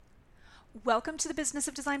Welcome to the Business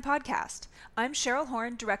of Design podcast. I'm Cheryl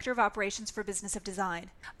Horn, Director of Operations for Business of Design.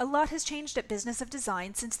 A lot has changed at Business of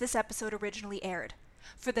Design since this episode originally aired.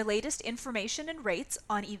 For the latest information and rates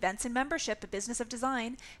on events and membership at Business of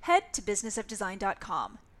Design, head to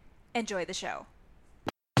businessofdesign.com. Enjoy the show.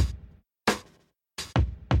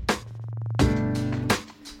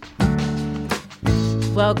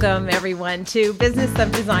 Welcome, everyone, to Business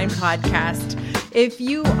of Design podcast. If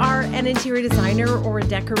you are an interior designer or a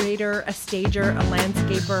decorator, a stager, a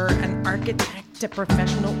landscaper, an architect, a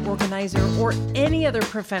professional organizer, or any other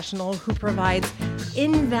professional who provides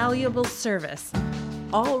invaluable service,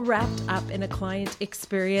 all wrapped up in a client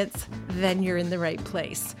experience, then you're in the right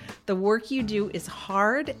place. The work you do is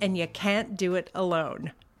hard and you can't do it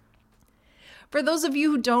alone. For those of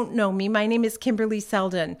you who don't know me, my name is Kimberly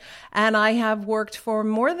Selden, and I have worked for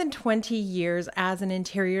more than 20 years as an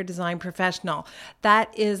interior design professional.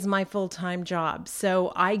 That is my full-time job.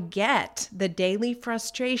 So I get the daily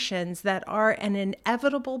frustrations that are an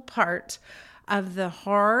inevitable part of the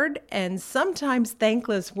hard and sometimes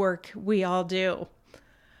thankless work we all do.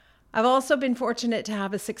 I've also been fortunate to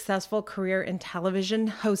have a successful career in television,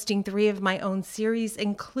 hosting 3 of my own series,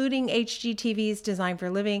 including HGTV's Design for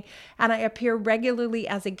Living, and I appear regularly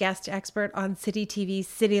as a guest expert on City TV's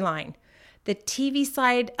Cityline. The TV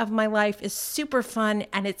side of my life is super fun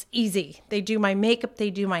and it's easy. They do my makeup, they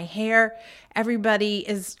do my hair. Everybody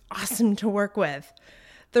is awesome to work with.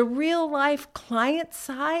 The real life client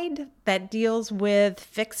side that deals with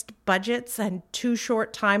fixed budgets and too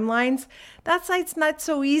short timelines, that side's not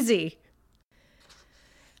so easy.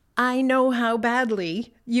 I know how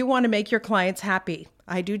badly you want to make your clients happy.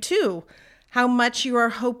 I do too. How much you are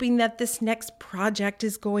hoping that this next project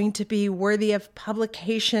is going to be worthy of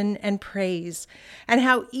publication and praise, and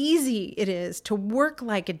how easy it is to work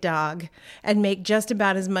like a dog and make just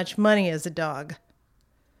about as much money as a dog.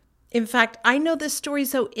 In fact, I know this story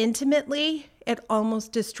so intimately, it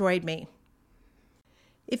almost destroyed me.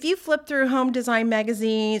 If you flip through home design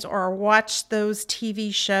magazines or watch those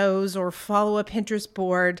TV shows or follow a Pinterest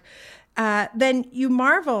board, then you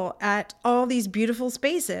marvel at all these beautiful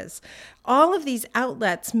spaces. All of these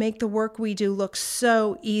outlets make the work we do look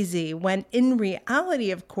so easy, when in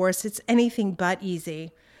reality, of course, it's anything but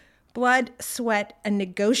easy. Blood, sweat, and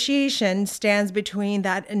negotiation stands between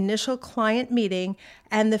that initial client meeting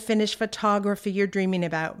and the finished photography you're dreaming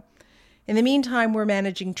about. In the meantime, we're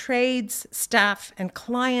managing trades, staff, and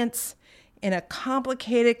clients in a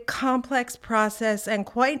complicated, complex process, and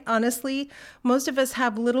quite honestly, most of us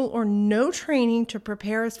have little or no training to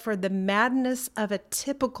prepare us for the madness of a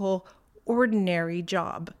typical, ordinary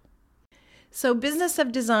job. So Business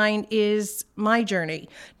of Design is my journey,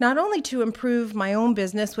 not only to improve my own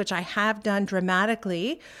business, which I have done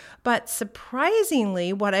dramatically, but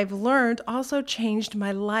surprisingly, what I've learned also changed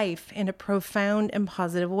my life in a profound and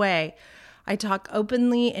positive way. I talk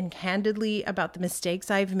openly and candidly about the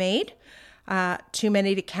mistakes I've made, too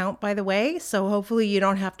many to count, by the way, so hopefully you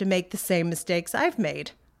don't have to make the same mistakes I've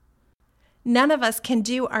made. None of us can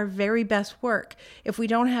do our very best work if we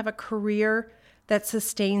don't have a career that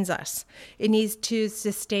sustains us. It needs to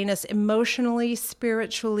sustain us emotionally,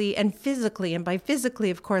 spiritually, and physically. And by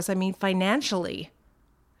physically, of course, I mean financially.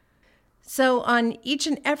 So on each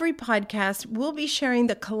and every podcast, we'll be sharing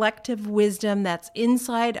the collective wisdom that's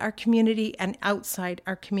inside our community and outside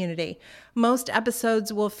our community. Most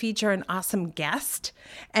episodes will feature an awesome guest,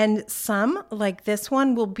 and some, like this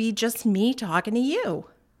one, will be just me talking to you.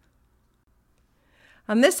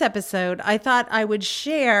 On this episode, I thought I would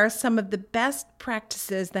share some of the best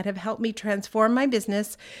practices that have helped me transform my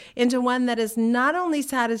business into one that is not only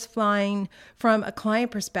satisfying from a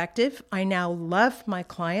client perspective — I now love my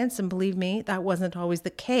clients, and believe me, that wasn't always the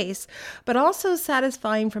case — but also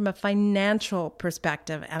satisfying from a financial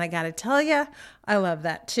perspective. And I gotta tell you, I love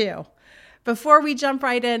that too. Before we jump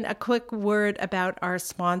right in, a quick word about our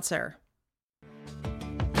sponsor.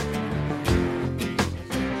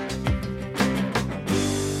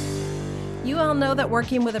 You all know that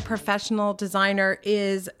working with a professional designer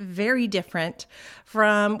is very different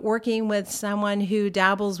from working with someone who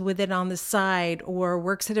dabbles with it on the side or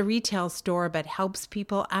works at a retail store but helps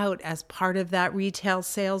people out as part of that retail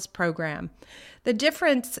sales program. The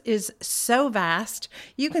difference is so vast,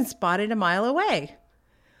 you can spot it a mile away.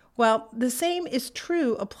 Well, the same is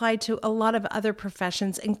true applied to a lot of other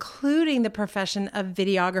professions, including the profession of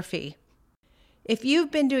videography. If you've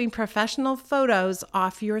been doing professional photos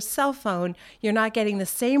off your cell phone, you're not getting the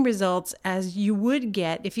same results as you would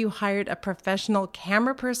get if you hired a professional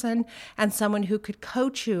camera person and someone who could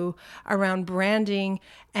coach you around branding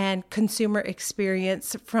and consumer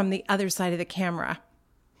experience from the other side of the camera.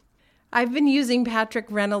 I've been using Patrick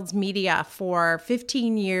Reynolds Media for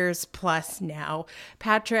 15 years plus now.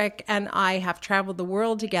 Patrick and I have traveled the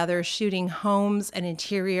world together shooting homes and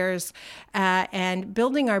interiors and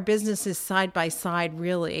building our businesses side by side,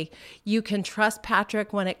 really. You can trust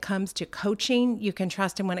Patrick when it comes to coaching. You can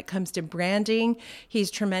trust him when it comes to branding.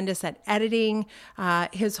 He's tremendous at editing.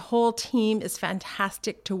 His whole team is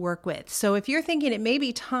fantastic to work with. So if you're thinking it may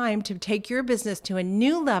be time to take your business to a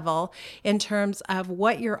new level in terms of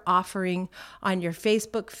what you're offering on your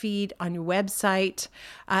Facebook feed, on your website,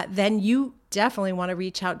 then you definitely want to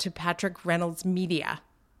reach out to Patrick Reynolds Media.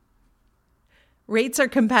 Rates are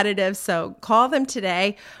competitive, so call them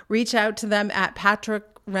today. Reach out to them at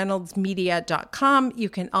patrickreynoldsmedia.com. You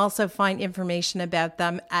can also find information about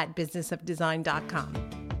them at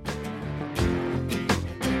businessofdesign.com.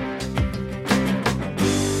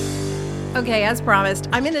 Okay, as promised,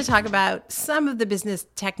 I'm going to talk about some of the business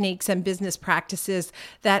techniques and business practices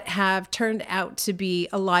that have turned out to be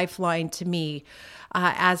a lifeline to me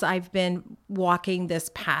as I've been walking this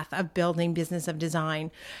path of building Business of Design.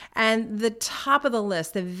 And the top of the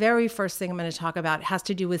list, the very first thing I'm going to talk about has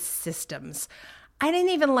to do with systems. I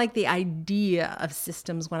didn't even like the idea of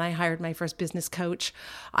systems when I hired my first business coach.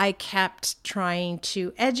 I kept trying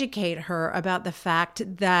to educate her about the fact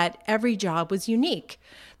that every job was unique.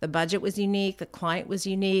 The budget was unique, the client was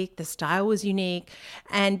unique, the style was unique.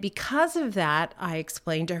 And because of that, I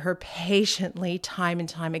explained to her patiently time and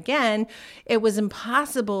time again, it was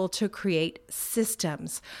impossible to create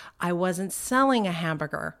systems. I wasn't selling a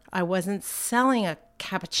hamburger. I wasn't selling a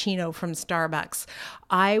cappuccino from Starbucks.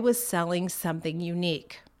 I was selling something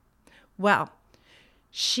unique. Well,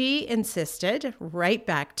 she insisted right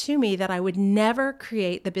back to me that I would never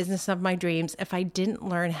create the business of my dreams if I didn't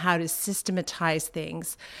learn how to systematize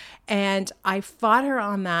things. And I fought her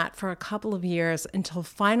on that for a couple of years until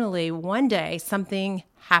finally one day something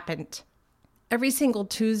happened. Every single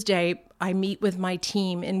Tuesday, I meet with my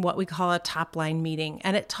team in what we call a top line meeting.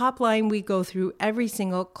 And at top line, we go through every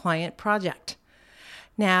single client project.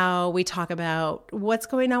 Now, we talk about what's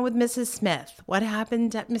going on with Mrs. Smith, what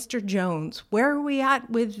happened at Mr. Jones, where are we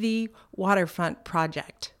at with the waterfront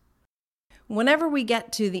project. Whenever we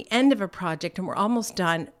get to the end of a project and we're almost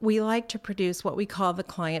done, we like to produce what we call the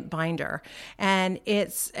client binder. And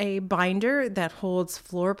it's a binder that holds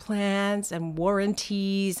floor plans and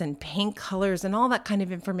warranties and paint colors and all that kind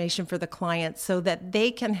of information for the client so that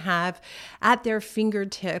they can have at their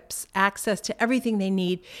fingertips access to everything they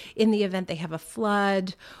need in the event they have a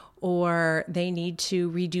flood or they need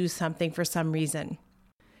to redo something for some reason.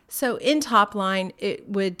 So in top line, it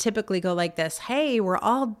would typically go like this. Hey, we're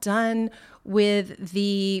all done with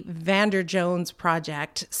the Vander Jones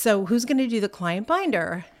project. So who's going to do the client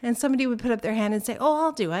binder? And somebody would put up their hand and say, oh,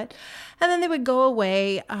 I'll do it. And then they would go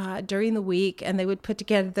away during the week and they would put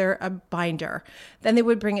together a binder. Then they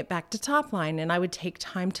would bring it back to top line and I would take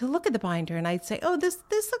time to look at the binder and I'd say, oh, this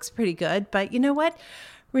looks pretty good. But you know what?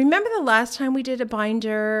 Remember the last time we did a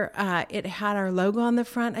binder, it had our logo on the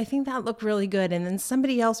front? I think that looked really good. And then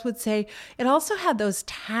somebody else would say, it also had those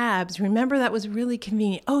tabs. Remember, that was really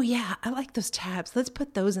convenient. Oh yeah, I like those tabs. Let's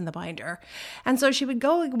put those in the binder. And so she would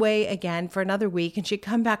go away again for another week and she'd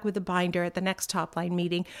come back with the binder at the next top line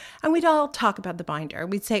meeting. And we'd all talk about the binder.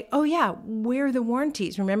 We'd say, oh yeah, where are the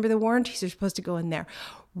warranties? Remember, the warranties are supposed to go in there.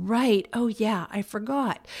 Right. Oh, yeah, I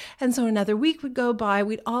forgot. And so another week would go by.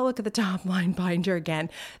 We'd all look at the top line binder again.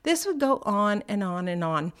 This would go on and on and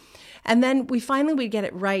on. And then we'd get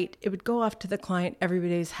it right. It would go off to the client.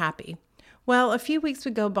 Everybody was happy. Well, a few weeks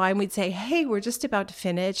would go by and we'd say, hey, we're just about to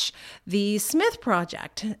finish the Smith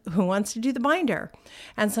project. Who wants to do the binder?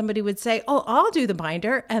 And somebody would say, oh, I'll do the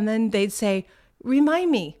binder. And then they'd say,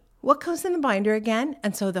 remind me. What goes in the binder again?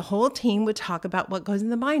 And so the whole team would talk about what goes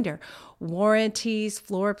in the binder. Warranties,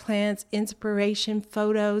 floor plans, inspiration,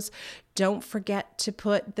 photos. Don't forget to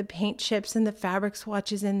put the paint chips and the fabric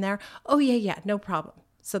swatches in there. Oh, yeah, no problem.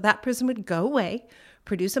 So that person would go away,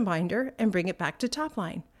 produce a binder, and bring it back to top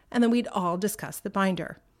line. And then we'd all discuss the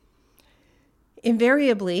binder.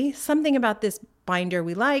 Invariably, something about this binder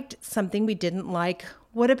we liked, something we didn't like.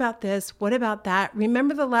 What about this? What about that?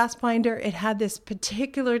 Remember the last binder? It had this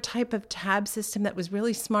particular type of tab system that was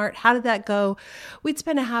really smart. How did that go? We'd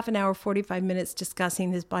spend a half an hour, 45 minutes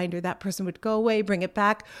discussing this binder. That person would go away, bring it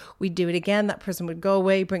back. We'd do it again. That person would go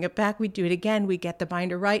away, bring it back. We'd do it again. We'd get the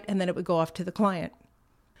binder right, and then it would go off to the client.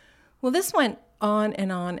 Well, this went on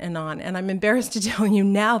and on and on. And I'm embarrassed to tell you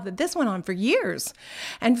now that this went on for years.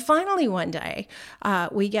 And finally, one day,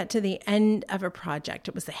 we get to the end of a project.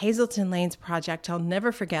 It was the Hazelton Lanes project. I'll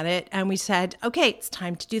never forget it. And we said, okay, it's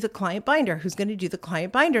time to do the client binder. Who's going to do the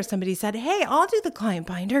client binder? Somebody said, hey, I'll do the client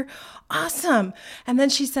binder. Awesome. And then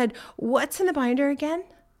she said, what's in the binder again?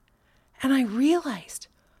 And I realized,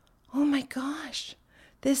 oh my gosh,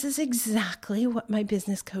 this is exactly what my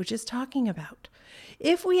business coach is talking about.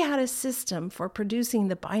 If we had a system for producing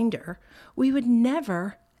the binder, we would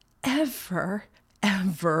never, ever,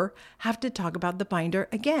 ever have to talk about the binder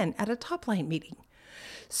again at a top line meeting.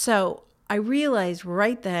 So I realized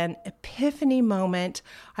right then, epiphany moment,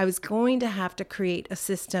 I was going to have to create a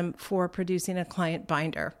system for producing a client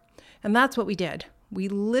binder. And that's what we did. We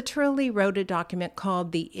literally wrote a document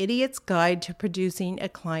called The Idiot's Guide to Producing a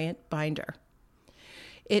Client Binder.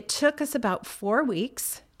 It took us about 4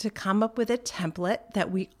 weeks to come up with a template that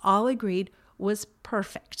we all agreed was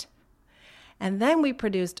perfect. And then we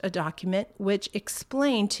produced a document which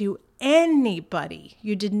explained to anybody,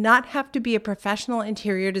 you did not have to be a professional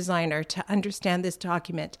interior designer to understand this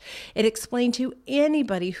document. It explained to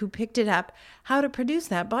anybody who picked it up how to produce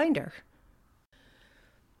that binder.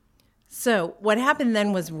 So what happened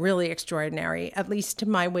then was really extraordinary, at least to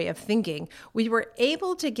my way of thinking. We were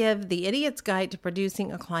able to give the Idiot's Guide to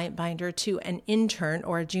Producing a Client Binder to an intern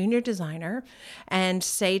or a junior designer and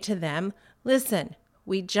say to them, listen,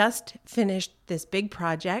 we just finished this big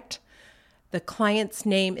project. The client's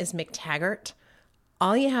name is McTaggart.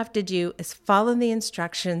 All you have to do is follow the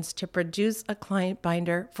instructions to produce a client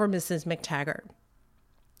binder for Mrs. McTaggart.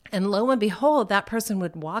 And lo and behold, that person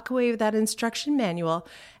would walk away with that instruction manual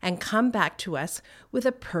and come back to us with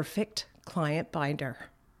a perfect client binder.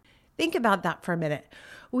 Think about that for a minute.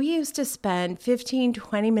 We used to spend 15,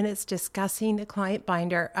 20 minutes discussing the client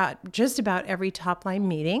binder at just about every top line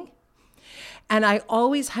meeting. And I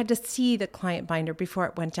always had to see the client binder before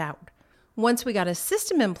it went out. Once we got a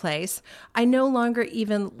system in place, I no longer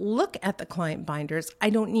even look at the client binders. I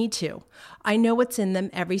don't need to. I know what's in them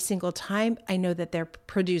every single time. I know that they're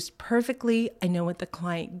produced perfectly. I know what the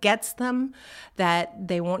client gets them, that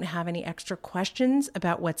they won't have any extra questions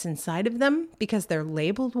about what's inside of them because they're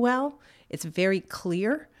labeled well. It's very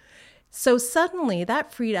clear. So suddenly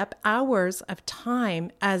that freed up hours of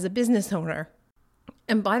time as a business owner.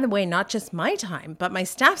 And by the way, not just my time, but my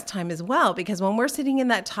staff's time as well, because when we're sitting in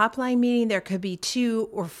that top line meeting, there could be 2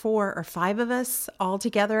 or 4 or 5 of us all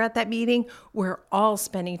together at that meeting. We're all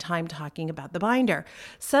spending time talking about the binder.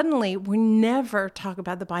 Suddenly, we never talk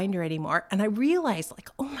about the binder anymore. And I realized, like,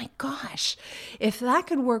 oh my gosh, if that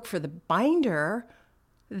could work for the binder,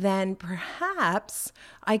 then perhaps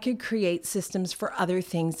I could create systems for other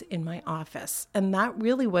things in my office. And that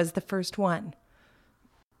really was the first one.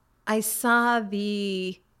 I saw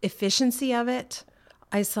the efficiency of it.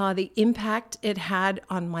 I saw the impact it had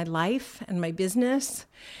on my life and my business.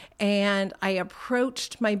 And I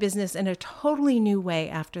approached my business in a totally new way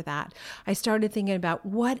after that. I started thinking about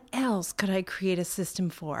what else could I create a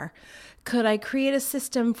system for? Could I create a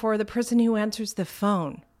system for the person who answers the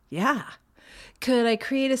phone? Yeah. Could I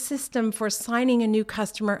create a system for signing a new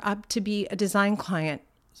customer up to be a design client?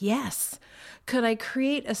 Yes. Could I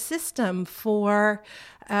create a system for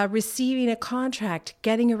receiving a contract,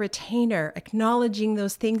 getting a retainer, acknowledging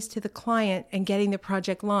those things to the client, and getting the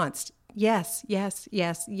project launched? Yes, yes,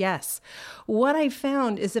 yes, yes. What I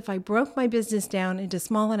found is if I broke my business down into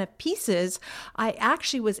small enough pieces, I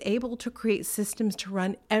actually was able to create systems to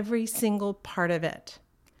run every single part of it.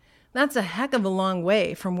 That's a heck of a long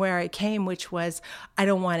way from where I came, which was, I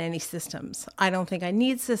don't want any systems. I don't think I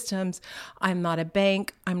need systems. I'm not a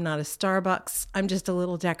bank. I'm not a Starbucks. I'm just a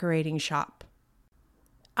little decorating shop.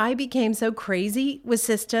 I became so crazy with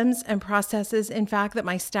systems and processes, in fact, that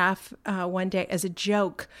my staff one day, as a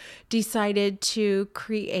joke, decided to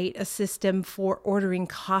create a system for ordering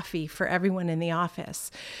coffee for everyone in the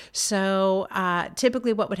office. So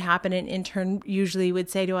typically what would happen, an intern usually would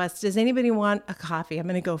say to us, does anybody want a coffee? I'm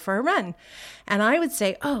going to go for a run. And I would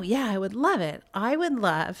say, oh yeah, I would love it. I would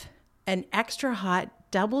love an extra hot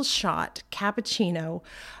double shot cappuccino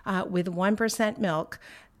with 1% milk.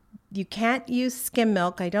 You can't use skim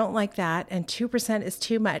milk. I don't like that. And 2% is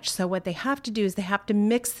too much. So what they have to do is they have to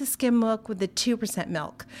mix the skim milk with the 2%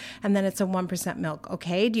 milk. And then it's a 1% milk.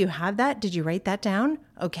 Okay, do you have that? Did you write that down?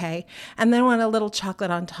 okay? And then I want a little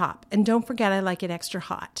chocolate on top. And don't forget, I like it extra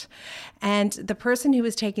hot. And the person who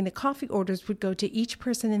was taking the coffee orders would go to each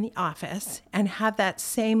person in the office and have that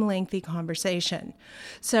same lengthy conversation.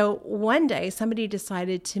 So one day, somebody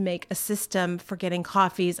decided to make a system for getting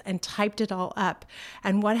coffees and typed it all up.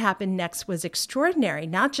 And what happened next was extraordinary,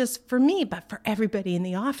 not just for me, but for everybody in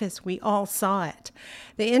the office. We all saw it.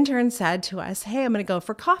 The intern said to us, "Hey, I'm going to go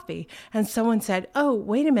for coffee." And someone said, "Oh,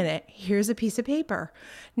 wait a minute, here's a piece of paper."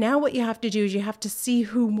 Now what you have to do is you have to see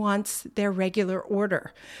who wants their regular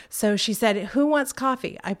order. So she said, "Who wants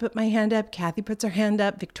coffee?" I put my hand up, Kathy puts her hand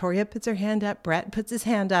up, Victoria puts her hand up, Brett puts his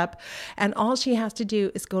hand up, and all she has to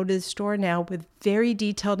do is go to the store now with very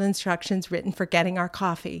detailed instructions written for getting our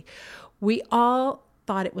coffee. We all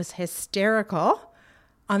thought it was hysterical.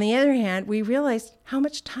 On the other hand, we realized how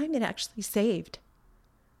much time it actually saved.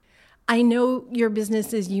 I know your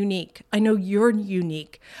business is unique. I know you're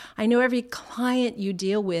unique. I know every client you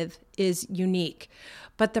deal with is unique.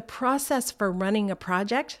 But the process for running a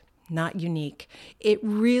project, not unique. It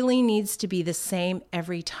really needs to be the same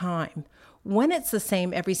every time. When it's the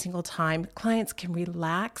same every single time, clients can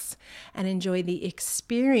relax and enjoy the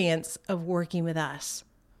experience of working with us.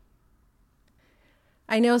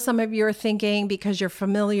 I know some of you are thinking, because you're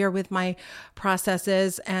familiar with my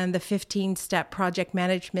processes and the 15-step project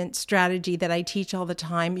management strategy that I teach all the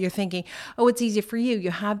time, you're thinking, oh, it's easy for you.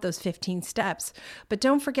 You have those 15 steps. But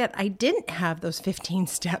don't forget, I didn't have those 15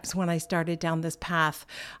 steps when I started down this path.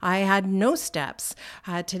 I had no steps.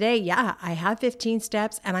 Today, I have 15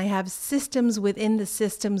 steps, and I have systems within the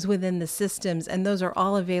systems within the systems, and those are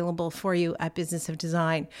all available for you at Business of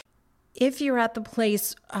Design. If you're at the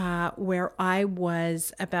place where I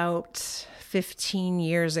was about 15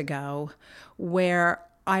 years ago, where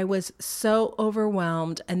I was so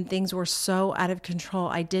overwhelmed and things were so out of control,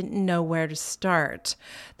 I didn't know where to start.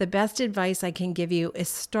 The best advice I can give you is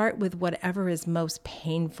start with whatever is most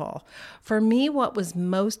painful. For me, what was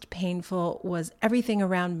most painful was everything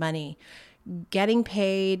around money. Getting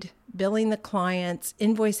paid, billing the clients,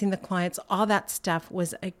 invoicing the clients, all that stuff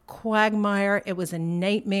was a quagmire. It was a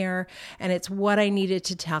nightmare, and it's what I needed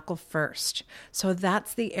to tackle first. So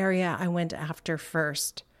that's the area I went after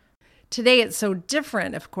first. Today, it's so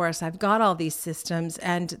different, of course. I've got all these systems,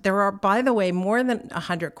 and there are, by the way, more than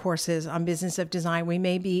 100 courses on Business of Design. We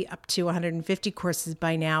may be up to 150 courses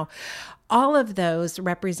by now. All of those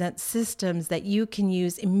represent systems that you can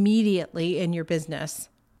use immediately in your business.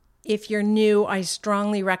 If you're new, I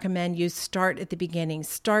strongly recommend you start at the beginning.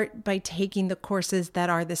 Start by taking the courses that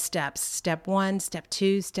are the steps. Step 1, step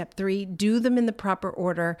 2, step 3. Do them in the proper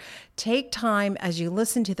order. Take time as you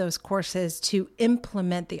listen to those courses to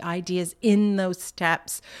implement the ideas in those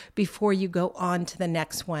steps before you go on to the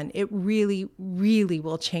next one. It really, really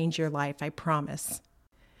will change your life, I promise.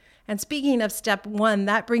 And speaking of step 1,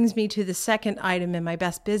 that brings me to the second item in my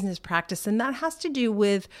best business practice, and that has to do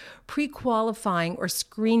with pre-qualifying or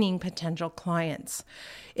screening potential clients.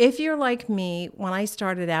 If you're like me, when I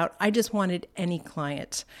started out, I just wanted any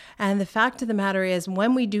client. And the fact of the matter is,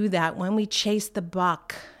 when we do that, when we chase the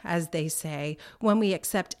buck, as they say, when we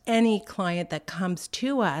accept any client that comes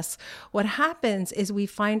to us, what happens is we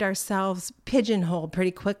find ourselves pigeonholed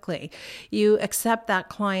pretty quickly. You accept that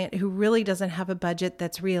client who really doesn't have a budget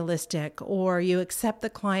that's realistic, or you accept the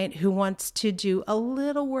client who wants to do a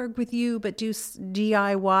little work with you, but do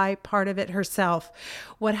DIY part of it herself.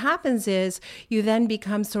 What happens is you then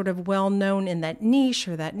become sort of well-known in that niche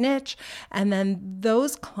or that niche, and then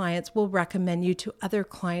those clients will recommend you to other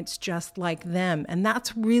clients just like them. And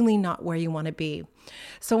that's really not where you want to be.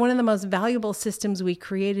 So one of the most valuable systems we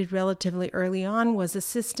created relatively early on was a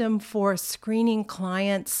system for screening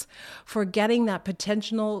clients, for getting that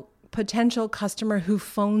potential customer who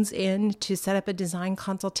phones in to set up a design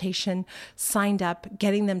consultation, signed up,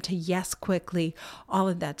 getting them to yes quickly, all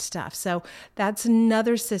of that stuff. So that's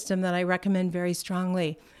another system that I recommend very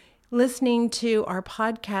strongly. Listening to our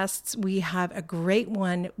podcasts, we have a great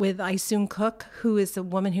one with Isoon Cook, who is the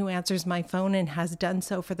woman who answers my phone and has done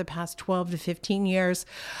so for the past 12 to 15 years.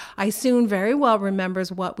 Isoon very well remembers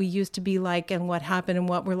what we used to be like and what happened and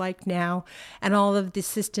what we're like now, and all of the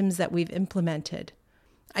systems that we've implemented.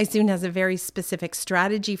 Isoon has a very specific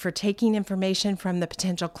strategy for taking information from the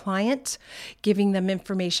potential client, giving them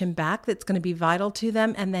information back that's going to be vital to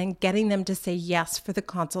them, and then getting them to say yes for the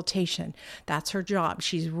consultation. That's her job.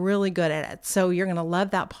 She's really good at it. So you're going to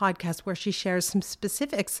love that podcast where she shares some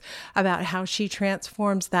specifics about how she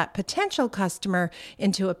transforms that potential customer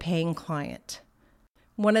into a paying client.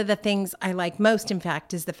 One of the things I like most, in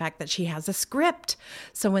fact, is the fact that she has a script.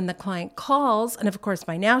 So when the client calls, and of course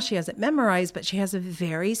by now she has it memorized, but she has a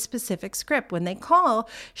very specific script. When they call,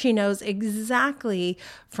 she knows exactly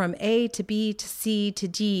from A to B to C to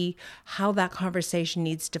D how that conversation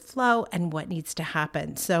needs to flow and what needs to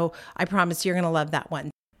happen. So I promise you're going to love that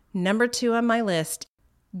one. Number 2 on my list,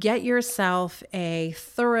 get yourself a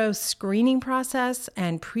thorough screening process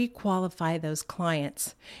and pre-qualify those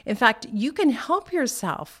clients. In fact, you can help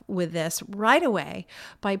yourself with this right away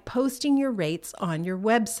by posting your rates on your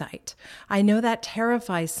website. I know that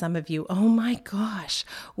terrifies some of you. Oh my gosh,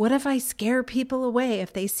 what if I scare people away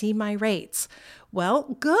if they see my rates?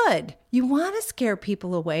 Well, good. You want to scare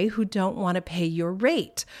people away who don't want to pay your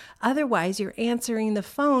rate. Otherwise, you're answering the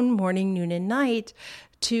phone morning, noon, and night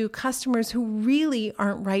to customers who really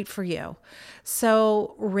aren't right for you.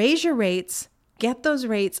 So raise your rates, get those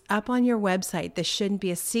rates up on your website. This shouldn't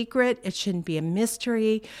be a secret. It shouldn't be a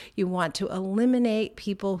mystery. You want to eliminate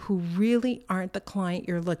people who really aren't the client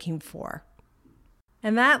you're looking for.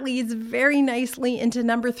 And that leads very nicely into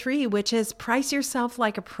number 3, which is price yourself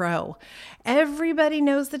like a pro. Everybody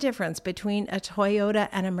knows the difference between a Toyota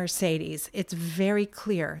and a Mercedes. It's very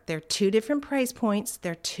clear. They're 2 different price points.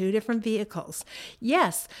 They're 2 different vehicles.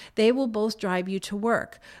 Yes, they will both drive you to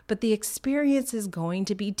work, but the experience is going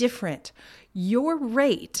to be different. Your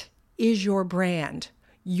rate is your brand.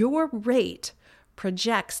 Your rate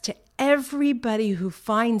projects to everybody who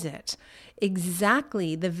finds it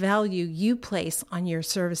exactly the value you place on your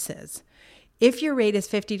services. If your rate is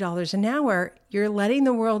 $50 an hour, you're letting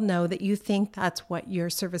the world know that you think that's what your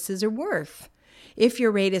services are worth. If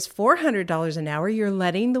your rate is $400 an hour, you're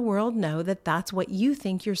letting the world know that that's what you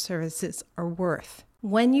think your services are worth.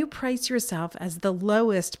 When you price yourself as the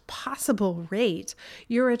lowest possible rate,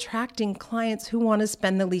 you're attracting clients who want to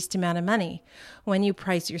spend the least amount of money. When you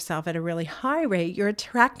price yourself at a really high rate, you're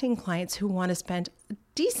attracting clients who want to spend a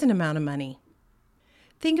decent amount of money.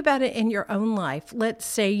 Think about it in your own life. Let's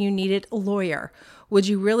say you needed a lawyer. Would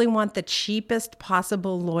you really want the cheapest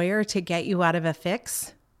possible lawyer to get you out of a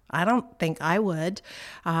fix? I don't think I would.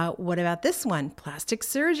 What about this one? Plastic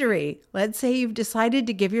surgery. Let's say you've decided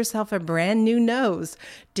to give yourself a brand new nose.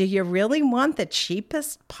 Do you really want the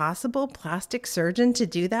cheapest possible plastic surgeon to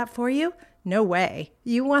do that for you? No way.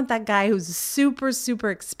 You want that guy who's super, super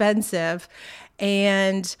expensive,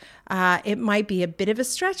 and it might be a bit of a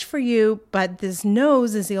stretch for you, but this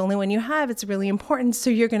nose is the only one you have. It's really important, so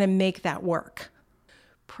you're going to make that work.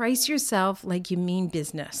 Price yourself like you mean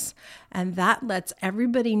business, and that lets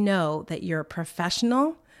everybody know that you're a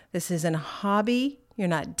professional. This isn't a hobby. You're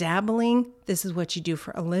not dabbling. This is what you do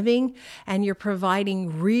for a living, and you're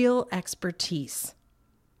providing real expertise.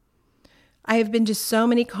 I have been to so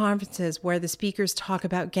many conferences where the speakers talk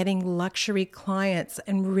about getting luxury clients,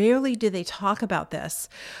 and rarely do they talk about this.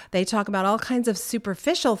 They talk about all kinds of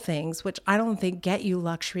superficial things, which I don't think get you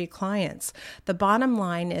luxury clients. The bottom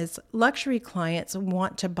line is luxury clients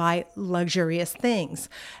want to buy luxurious things.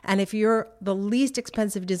 And if you're the least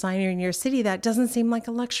expensive designer in your city, that doesn't seem like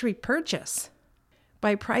a luxury purchase.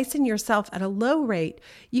 By pricing yourself at a low rate,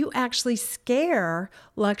 you actually scare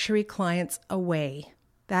luxury clients away.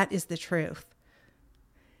 That is the truth.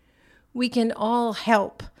 We can all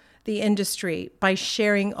help the industry by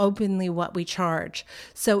sharing openly what we charge.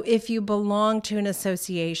 So if you belong to an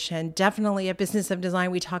association, definitely at Business of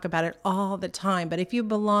Design, we talk about it all the time. But if you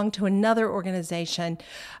belong to another organization,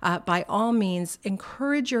 by all means,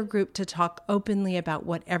 encourage your group to talk openly about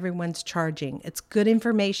what everyone's charging. It's good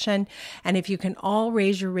information. And if you can all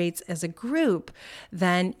raise your rates as a group,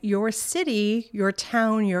 then your city, your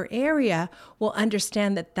town, your area will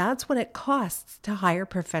understand that that's what it costs to hire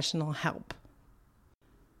professional help.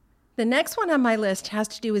 The next one on my list has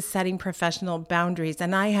to do with setting professional boundaries,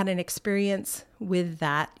 and I had an experience with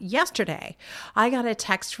that yesterday. I got a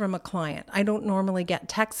text from a client. I don't normally get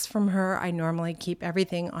texts from her. I normally keep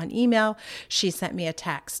everything on email. She sent me a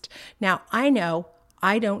text. Now, I know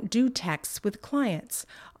I don't do texts with clients.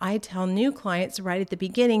 I tell new clients right at the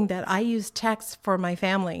beginning that I use texts for my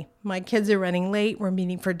family. My kids are running late. We're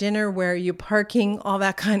meeting for dinner. Where are you parking? All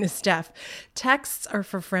that kind of stuff. Texts are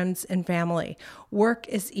for friends and family. Work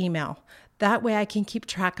is email. That way I can keep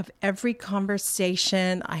track of every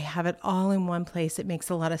conversation. I have it all in one place. It makes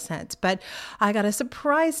a lot of sense. But I got a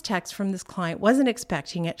surprise text from this client. Wasn't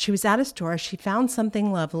expecting it. She was at a store. She found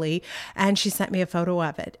something lovely and she sent me a photo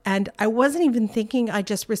of it. And I wasn't even thinking. I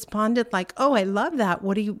just responded like, "Oh, I love that.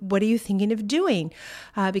 What are you thinking of doing?"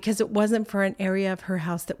 Because it wasn't for an area of her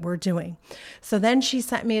house that we're doing. So then she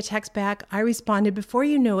sent me a text back. I responded. Before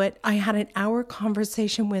you knew it, I had an hour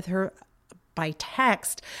conversation with her by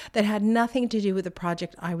text that had nothing to do with the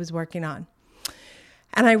project I was working on.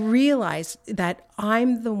 And I realized that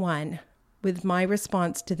I'm the one with my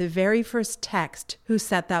response to the very first text who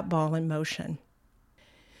set that ball in motion.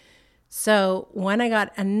 So when I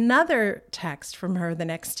got another text from her the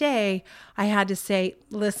next day, I had to say,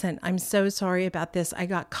 listen, I'm so sorry about this. I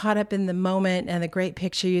got caught up in the moment and the great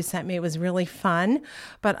picture you sent me. It was really fun,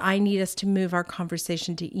 but I need us to move our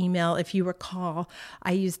conversation to email. If you recall,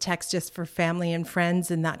 I use text just for family and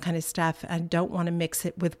friends and that kind of stuff. I don't want to mix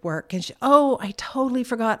it with work. And she, oh, I totally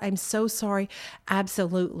forgot. I'm so sorry.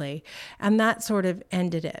 Absolutely. And that sort of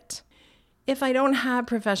ended it. If I don't have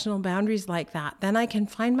professional boundaries like that, then I can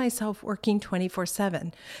find myself working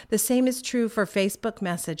 24/7. The same is true for Facebook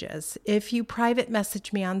messages. If you private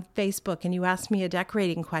message me on Facebook and you ask me a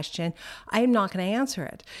decorating question, I'm not going to answer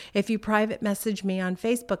it. If you private message me on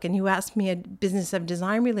Facebook and you ask me a Business of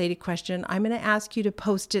Design related question, I'm going to ask you to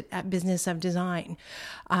post it at Business of Design.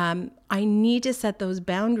 I need to set those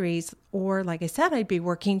boundaries, or like I said, I'd be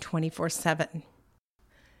working 24/7.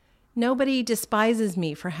 Nobody despises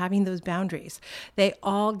me for having those boundaries. They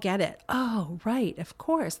all get it. Oh, right. Of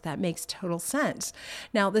course. That makes total sense.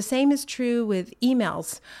 Now, the same is true with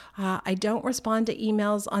emails. I don't respond to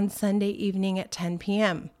emails on Sunday evening at 10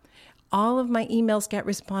 p.m. All of my emails get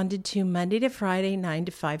responded to Monday to Friday, 9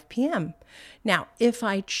 to 5 p.m. Now, if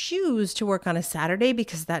I choose to work on a Saturday,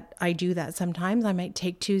 because I do that sometimes, I might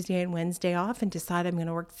take Tuesday and Wednesday off and decide I'm going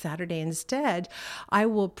to work Saturday instead. I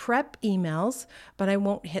will prep emails, but I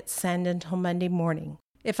won't hit send until Monday morning.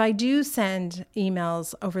 If I do send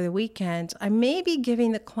emails over the weekend, I may be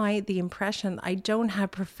giving the client the impression I don't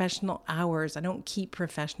have professional hours. I don't keep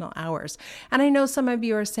professional hours. And I know some of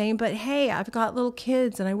you are saying, but hey, I've got little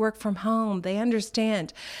kids and I work from home. They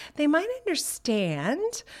understand. They might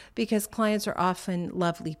understand because clients are often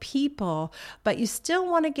lovely people, but you still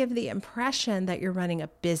want to give the impression that you're running a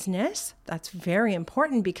business. That's very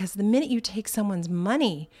important because the minute you take someone's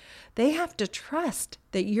money, they have to trust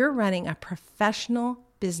that you're running a professional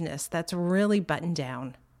business that's really buttoned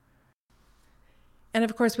down. And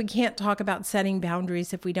of course, we can't talk about setting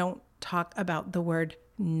boundaries if we don't talk about the word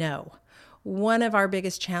no. One of our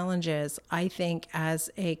biggest challenges, I think, as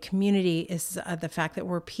a community is the fact that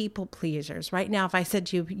we're people pleasers. Right now, if I said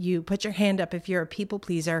to you put your hand up if you're a people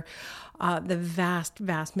pleaser, the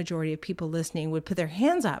vast majority of people listening would put their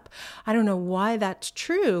hands up. I don't know why that's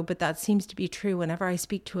true, but that seems to be true whenever I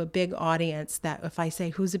speak to a big audience, that if I say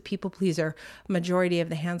who's a people pleaser, majority of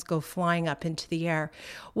the hands go flying up into the air.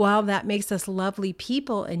 While that makes us lovely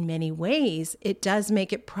people in many ways, it does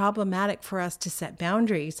make it problematic for us to set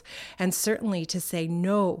boundaries and certainly to say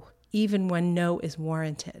no, even when no is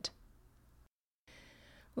warranted.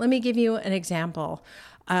 Let me give you an example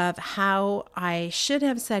of how I should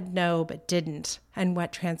have said no but didn't and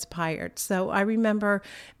what transpired. So I remember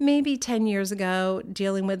maybe 10 years ago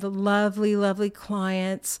dealing with lovely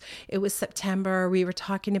clients. It was September. We were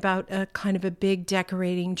talking about a kind of a big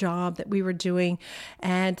decorating job that we were doing.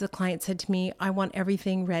 And the client said to me, I want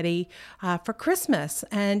everything ready for Christmas.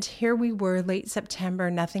 And here we were, late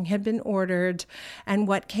September, nothing had been ordered. And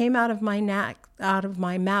what came out of my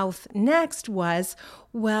mouth next was,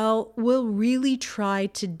 well, we'll really try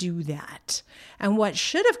to do that. And what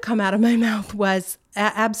should have come out of my mouth was,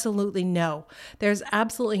 absolutely no. There's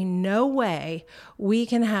absolutely no way we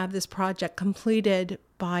can have this project completed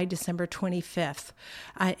by December 25th.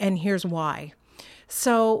 And here's why.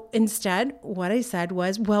 So instead, what I said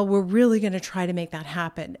was, well, we're really going to try to make that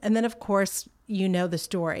happen. And then, of course, you know the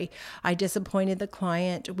story. I disappointed the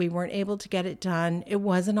client. We weren't able to get it done. It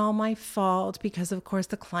wasn't all my fault because, of course,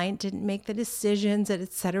 the client didn't make the decisions,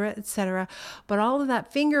 et cetera, et cetera. But all of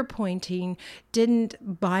that finger pointing didn't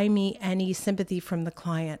buy me any sympathy from the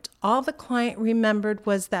client. All the client remembered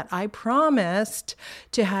was that I promised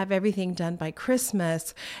to have everything done by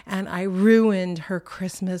Christmas, and I ruined her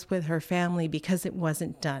Christmas with her family because it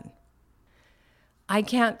wasn't done. I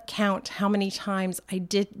can't count how many times I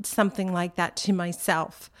did something like that to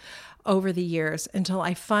myself over the years until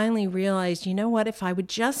I finally realized, you know what, if I would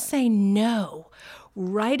just say no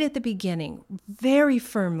right at the beginning, very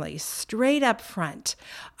firmly, straight up front,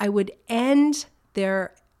 I would end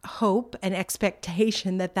their hope and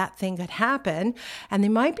expectation that that thing could happen. And they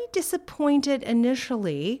might be disappointed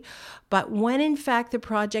initially, but when in fact the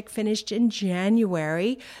project finished in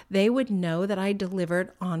January, they would know that I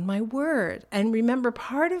delivered on my word. And remember,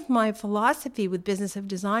 part of my philosophy with Business of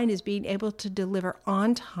Design is being able to deliver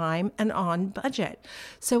on time and on budget.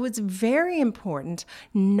 So it's very important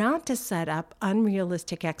not to set up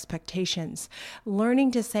unrealistic expectations.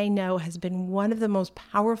 Learning to say no has been one of the most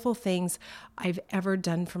powerful things I've ever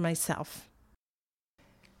done for myself.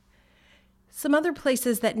 Some other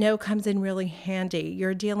places that no comes in really handy.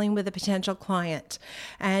 You're dealing with a potential client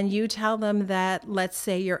and you tell them that, let's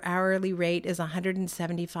say your hourly rate is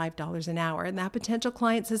 $175 an hour. And that potential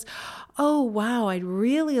client says, oh, wow, I'd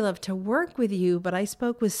really love to work with you, but I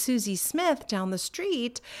spoke with Susie Smith down the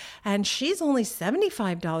street and she's only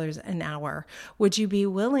 $75 an hour. Would you be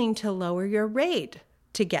willing to lower your rate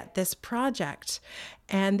to get this project?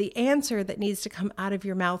 And the answer that needs to come out of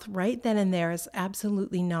your mouth right then and there is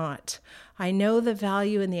absolutely not. I know the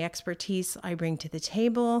value and the expertise I bring to the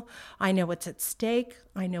table. I know what's at stake.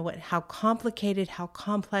 I know how complicated, how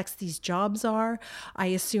complex these jobs are. I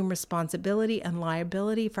assume responsibility and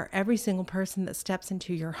liability for every single person that steps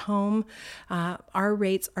into your home. Our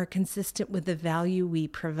rates are consistent with the value we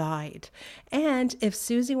provide. And if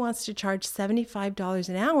Susie wants to charge $75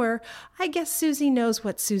 an hour, I guess Susie knows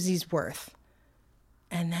what Susie's worth.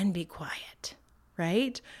 And then be quiet,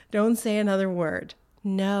 right? Don't say another word.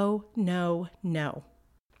 No, no, no.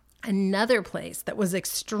 Another place that was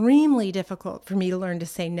extremely difficult for me to learn to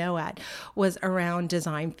say no at was around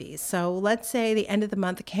design fees. So let's say the end of the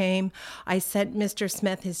month came, I sent Mr.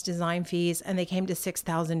 Smith his design fees and they came to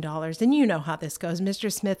 $6,000. And you know how this goes.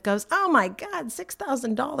 Mr. Smith goes, oh my God,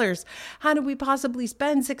 $6,000. How did we possibly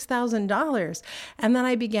spend $6,000? And then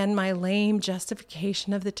I began my lame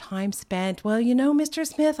justification of the time spent. Well, you know, Mr.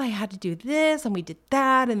 Smith, I had to do this and we did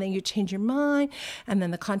that. And then you changed your mind. And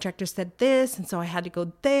then the contractor said this. And so I had to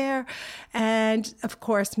go there. And of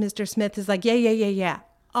course, Mr. Smith is like, yeah.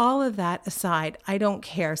 All of that aside, I don't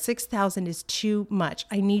care. $6,000 is too much.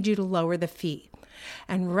 I need you to lower the fee.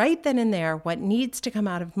 And right then and there, what needs to come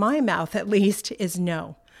out of my mouth, at least, is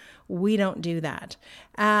no. We don't do that.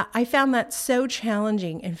 I found that so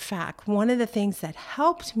challenging. In fact, one of the things that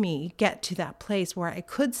helped me get to that place where I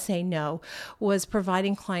could say no was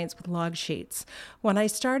providing clients with log sheets. When I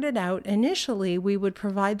started out, initially, we would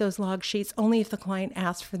provide those log sheets only if the client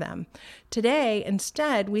asked for them. Today,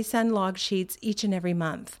 instead, we send log sheets each and every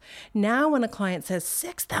month. Now, when a client says,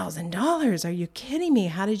 $6,000, are you kidding me?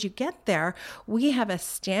 How did you get there? We have a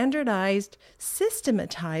standardized,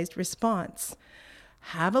 systematized response.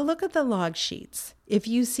 Have a look at the log sheets. If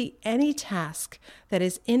you see any task that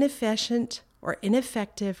is inefficient or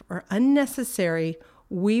ineffective or unnecessary,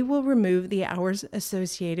 we will remove the hours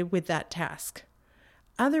associated with that task.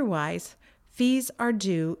 Otherwise, fees are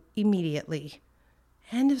due immediately.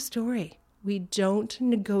 End of story. We don't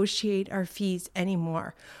negotiate our fees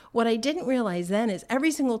anymore. What I didn't realize then is every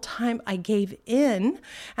single time I gave in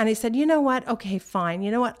and I said, you know what? Okay, fine. You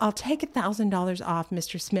know what? I'll take $1,000 off,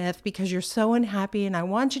 Mr. Smith, because you're so unhappy and I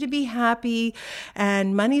want you to be happy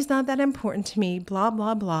and money's not that important to me, blah,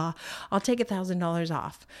 blah, blah. I'll take $1,000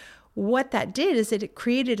 off. What that did is it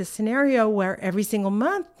created a scenario where every single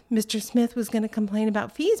month, Mr. Smith was going to complain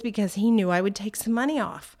about fees because he knew I would take some money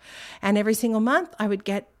off. And every single month, I would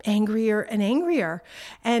get angrier and angrier.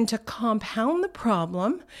 And to compound the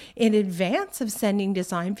problem, in advance of sending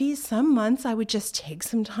design fees, some months I would just take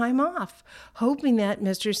some time off, hoping that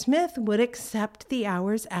Mr. Smith would accept the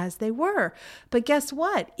hours as they were. But guess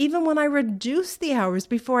what? Even when I reduced the hours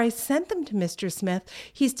before I sent them to Mr. Smith,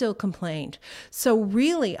 he still complained. So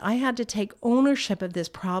really, I had to take ownership of this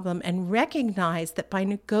problem and recognize that by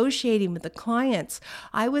negotiating with the clients,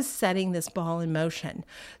 I was setting this ball in motion.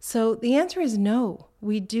 So the answer is no.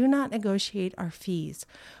 We do not negotiate our fees.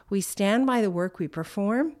 We stand by the work we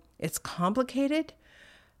perform. It's complicated.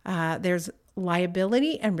 There's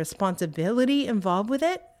liability and responsibility involved with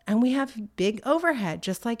it. And we have big overhead,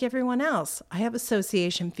 just like everyone else. I have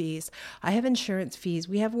association fees. I have insurance fees.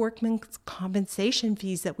 We have workmen's compensation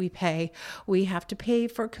fees that we pay. We have to pay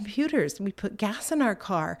for computers. We put gas in our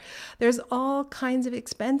car. There's all kinds of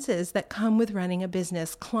expenses that come with running a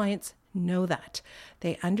business. Clients know that.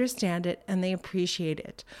 They understand it and they appreciate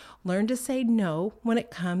it. Learn to say no when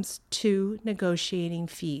it comes to negotiating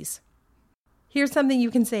fees. Here's something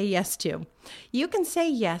you can say yes to. You can say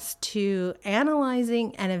yes to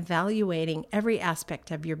analyzing and evaluating every aspect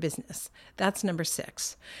of your business. That's number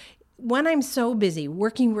 6. When I'm so busy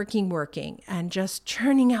working, and just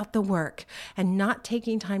churning out the work and not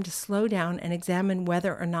taking time to slow down and examine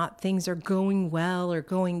whether or not things are going well or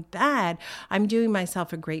going bad, I'm doing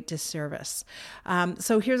myself a great disservice.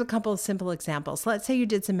 So here's a couple of simple examples. Let's say you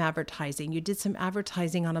did some advertising. You did some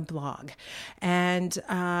advertising on a blog and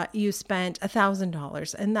you spent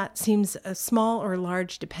 $1,000. And that seems small or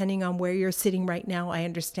large depending on where you're sitting right now. I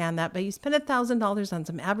understand that. But you spent $1,000 on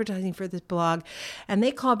some advertising for this blog and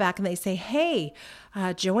they call back and they they say, hey,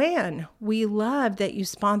 Joanne, we love that you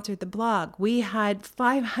sponsored the blog. We had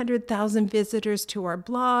 500,000 visitors to our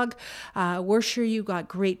blog. We're sure you got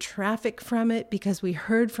great traffic from it because we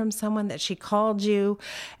heard from someone that she called you,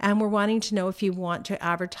 and we're wanting to know if you want to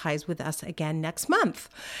advertise with us again next month.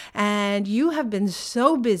 And you have been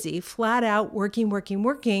so busy, flat out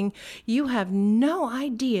working. You have no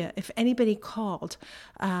idea if anybody called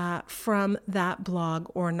from that blog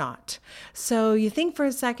or not. So you think for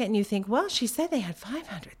a second and you think, well, she said they had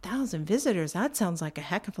 500,000 visitors. That sounds like a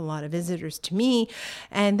heck of a lot of visitors to me.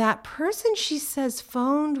 And that person she says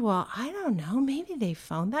phoned, well, I don't know, maybe they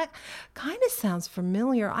phoned. That kind of sounds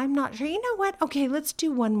familiar. I'm not sure. You know what? Okay, let's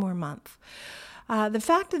do one more month. The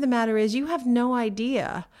fact of the matter is you have no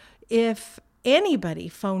idea if anybody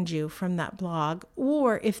phoned you from that blog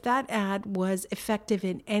or if that ad was effective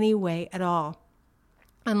in any way at all,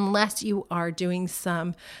 unless you are doing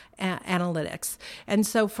some analytics. And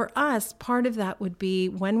so for us, part of that would be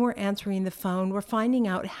when we're answering the phone, we're finding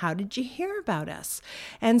out, how did you hear about us?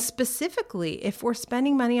 And specifically, if we're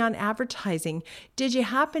spending money on advertising, did you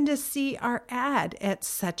happen to see our ad at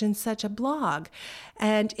such and such a blog?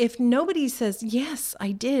 And if nobody says, yes,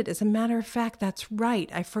 I did, as a matter of fact, that's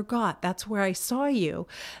right, I forgot, that's where I saw you,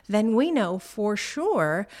 then we know for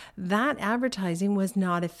sure that advertising was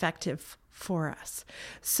not effective for us.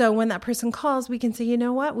 So when that person calls, we can say, you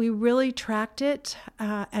know what, we really tracked it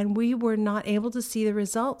and we were not able to see the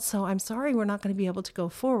results. So I'm sorry, we're not going to be able to go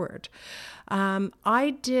forward.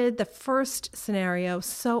 I did the first scenario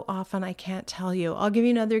so often, I can't tell you. I'll give you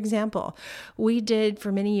another example. We did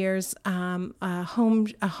for many years a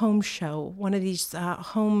home show, one of these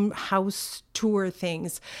home house tour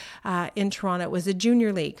things in Toronto. It was a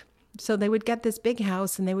junior league. So they would get this big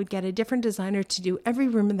house and they would get a different designer to do every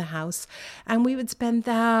room in the house. And we would spend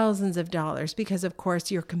thousands of dollars because, of course,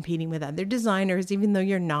 you're competing with other designers, even though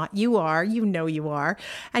you're not. You are, you know you are,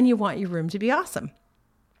 and you want your room to be awesome.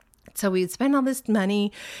 So we'd spend all this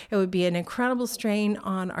money. It would be an incredible strain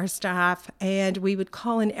on our staff, and we would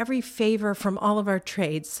call in every favor from all of our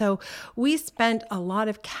trades. So we spent a lot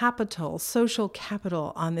of capital, social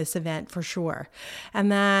capital, on this event for sure. And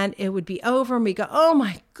then it would be over and we go, oh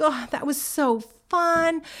my God, that was so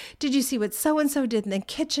fun. Did you see what so-and-so did in the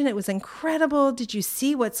kitchen? It was incredible. Did you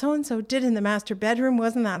see what so-and-so did in the master bedroom?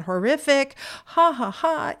 Wasn't that horrific? Ha, ha,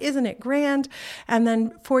 ha. Isn't it grand? And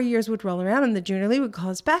then 4 years would roll around and the junior league would call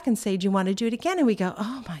us back and say, do you want to do it again? And we go,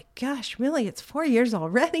 oh my gosh, really? It's 4 years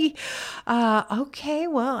already? Okay,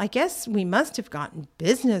 well, I guess we must have gotten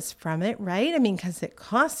business from it, right? I mean, because it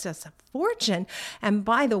cost us a fortune. And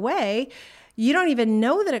by the way, you don't even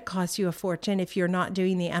know that it costs you a fortune if you're not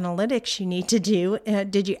doing the analytics you need to do.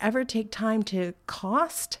 Did you ever take time to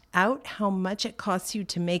cost out how much it costs you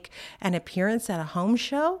to make an appearance at a home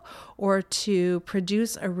show or to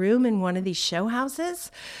produce a room in one of these show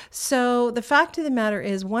houses? So the fact of the matter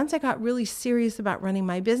is, once I got really serious about running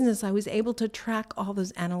my business, I was able to track all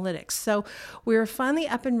those analytics. So we were finally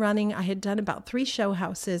up and running. I had done about 3 show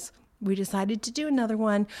houses. We decided to do another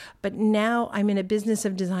one, but now I'm in a business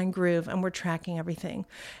of design groove and we're tracking everything.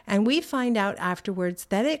 And we find out afterwards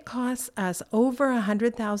that it costs us over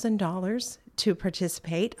 $100,000 to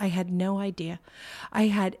participate. I had no idea. I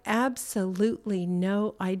had absolutely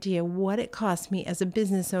no idea what it cost me as a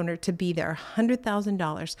business owner to be there,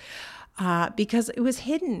 $100,000. Because it was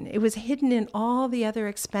hidden. It was hidden in all the other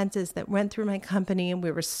expenses that went through my company, and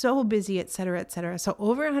we were so busy, et cetera, et cetera. So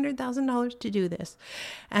over $100,000 to do this.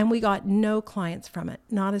 And we got no clients from it,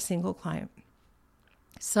 not a single client.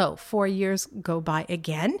 So 4 years go by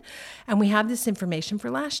again, and we have this information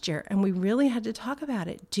for last year, and we really had to talk about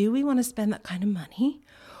it. Do we want to spend that kind of money?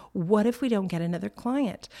 What if we don't get another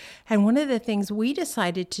client? And one of the things we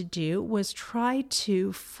decided to do was try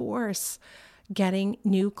to force getting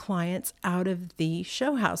new clients out of the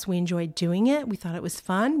show house. We enjoyed doing it. We thought it was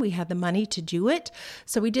fun. We had the money to do it.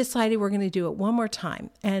 So we decided we're going to do it one more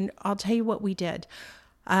time. And I'll tell you what we did.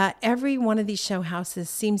 Every one of these show houses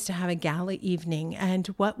seems to have a gala evening. And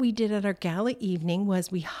what we did at our gala evening was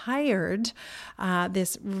we hired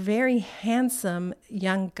this very handsome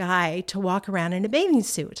young guy to walk around in a bathing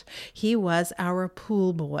suit. He was our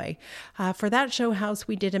pool boy. For that show house,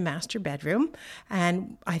 we did a master bedroom,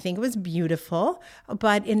 and I think it was beautiful.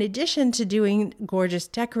 But in addition to doing gorgeous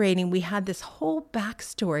decorating, we had this whole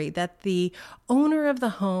backstory that the owner of the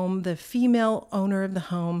home, the female owner of the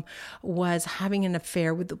home, was having an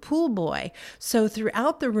affair with the pool boy. So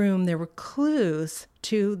throughout the room, there were clues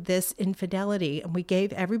to this infidelity. And we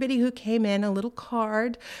gave everybody who came in a little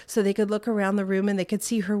card so they could look around the room and they could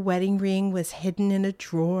see her wedding ring was hidden in a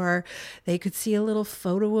drawer. They could see a little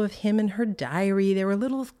photo of him in her diary. There were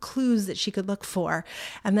little clues that she could look for.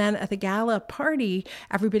 And then at the gala party,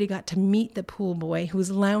 everybody got to meet the pool boy who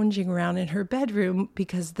was lounging around in her bedroom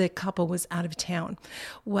because the couple was out of town.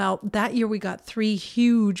 Well, that year we got 3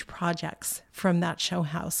 huge projects from that show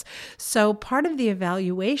house. So part of the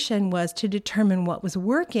evaluation was to determine what was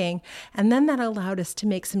working, and then that allowed us to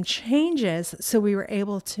make some changes so we were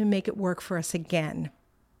able to make it work for us again.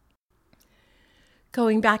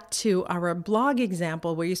 Going back to our blog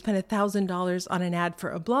example where you spend $1,000 on an ad for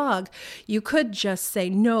a blog, you could just say,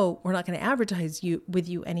 no, we're not going to advertise with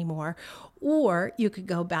you anymore. Or you could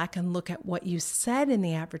go back and look at what you said in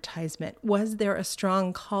the advertisement. Was there a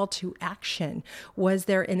strong call to action? Was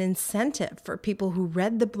there an incentive for people who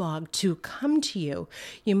read the blog to come to you?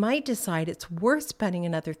 You might decide it's worth spending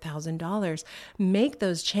another $1,000, make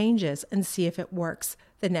those changes and see if it works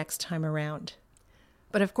the next time around.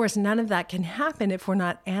 But of course, none of that can happen if we're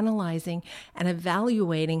not analyzing and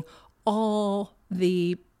evaluating all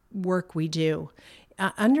the work we do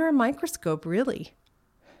under a microscope, really.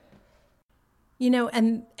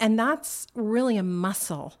 And that's really a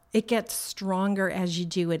muscle. It gets stronger as you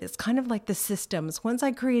do it. It's kind of like the systems. Once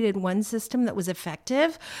I created one system that was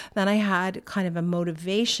effective, then I had kind of a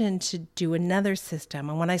motivation to do another system.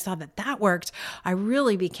 And when I saw that that worked, I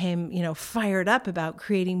really became, fired up about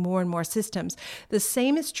creating more and more systems. The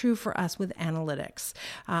same is true for us with analytics.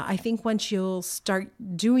 I think once you'll start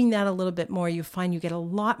doing that a little bit more, you find you get a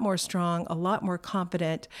lot more strong, a lot more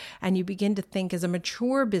confident, and you begin to think as a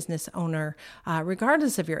mature business owner,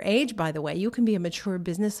 regardless of your age, by the way. You can be a mature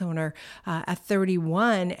business owner at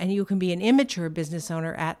 31, and you can be an immature business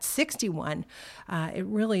owner at 61. It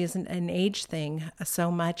really isn't an age thing so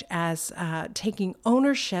much as taking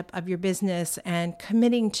ownership of your business and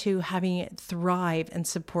committing to having it thrive and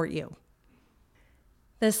support you.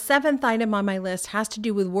 The 7th item on my list has to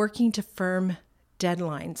do with working to firm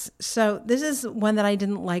deadlines. So this is one that I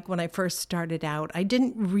didn't like when I first started out. I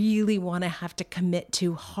didn't really want to have to commit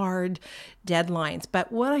to hard deadlines.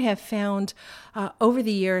 But what I have found over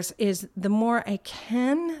the years is the more I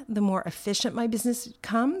can, the more efficient my business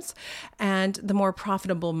becomes and the more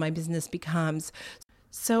profitable my business becomes.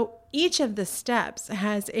 So each of the steps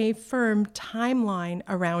has a firm timeline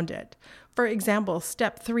around it. For example,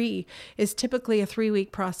 step 3 is typically a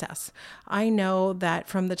 3-week process. I know that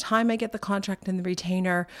from the time I get the contract and the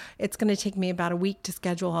retainer, it's going to take me about a week to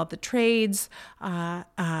schedule all the trades.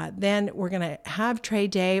 Then we're going to have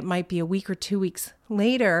trade day. It might be a week or 2 weeks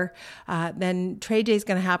later. Then trade day is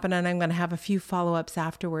going to happen and I'm going to have a few follow-ups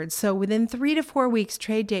afterwards. So within 3 to 4 weeks,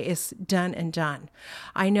 trade day is done and done.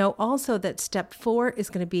 I know also that step 4 is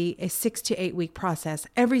going to be a 6 to 8 week process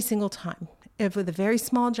every single time. If with a very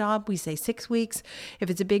small job, we say 6 weeks.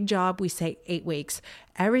 If it's a big job, we say 8 weeks.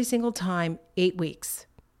 Every single time, 8 weeks.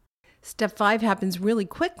 Step 5 happens really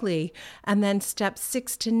quickly. And then step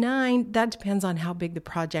 6 to 9, that depends on how big the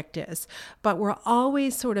project is. But we're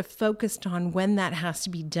always sort of focused on when that has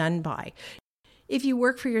to be done by. If you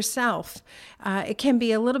work for yourself, it can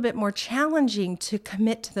be a little bit more challenging to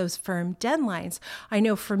commit to those firm deadlines. I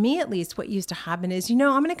know for me, at least, what used to happen is, I'm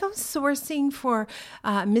going to go sourcing for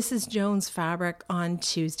Mrs. Jones fabric on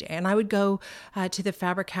Tuesday. And I would go to the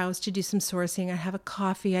fabric house to do some sourcing. I'd have a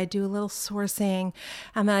coffee. I'd do a little sourcing.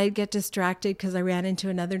 And then I'd get distracted because I ran into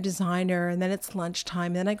another designer. And then it's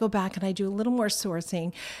lunchtime. Then I go back and I do a little more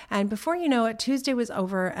sourcing. And before you know it, Tuesday was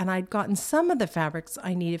over and I'd gotten some of the fabrics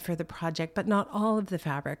I needed for the project, but not all of the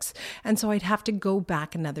fabrics. And so I'd have to go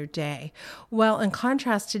back another day. Well, in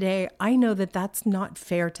contrast today, I know that that's not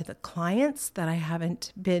fair to the clients, that I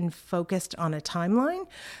haven't been focused on a timeline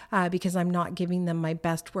because I'm not giving them my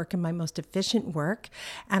best work and my most efficient work.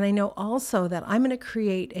 And I know also that I'm going to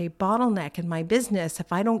create a bottleneck in my business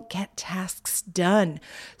if I don't get tasks done.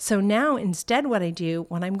 So now instead what I do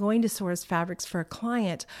when I'm going to source fabrics for a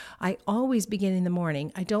client, I always begin in the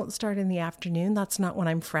morning. I don't start in the afternoon. That's not when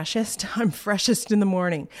I'm freshest. I'm freshest in the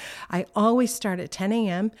morning. I always start at 10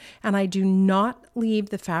 a.m. and I do not leave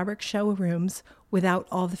the fabric showrooms without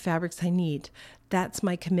all the fabrics I need. That's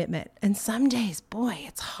my commitment. And some days, boy,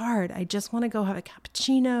 it's hard. I just want to go have a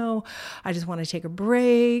cappuccino. I just want to take a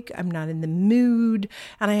break. I'm not in the mood.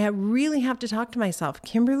 And I really have to talk to myself,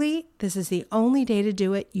 Kimberly, this is the only day to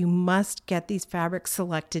do it. You must get these fabrics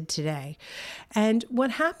selected today. And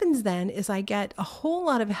what happens then is I get a whole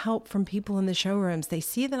lot of help from people in the showrooms. They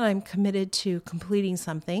see that I'm committed to completing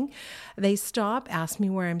something. They stop, ask me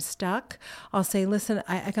where I'm stuck. I'll say, listen,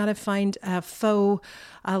 I got to find a faux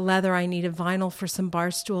leather. I need a vinyl for some bar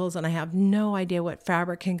stools and I have no idea what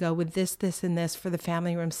fabric can go with this, and this for the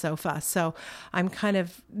family room sofa. So I'm kind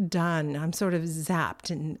of done. I'm sort of zapped,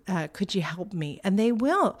 and could you help me? And they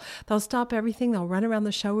will. They'll stop everything. They'll run around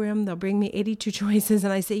the showroom. They'll bring me 82 choices.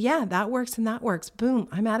 And I say, yeah, that works and that works. Boom,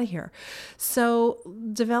 I'm out of here. So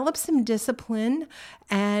develop some discipline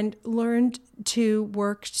and learn to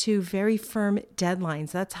work to very firm deadlines.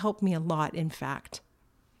 That's helped me a lot, in fact.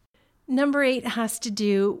 Number 8 has to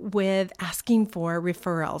do with asking for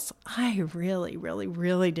referrals. I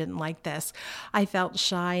really didn't like this. I felt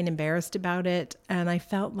shy and embarrassed about it. And I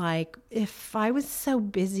felt like if I was so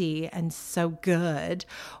busy and so good,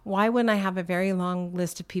 why wouldn't I have a very long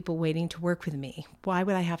list of people waiting to work with me? Why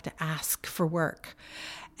would I have to ask for work?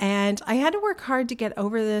 And I had to work hard to get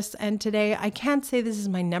over this. And today I can't say this is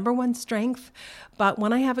my number one strength, but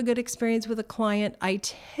when I have a good experience with a client, I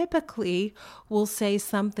typically will say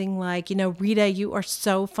something like, Rita, you are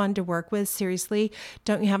so fun to work with. Seriously,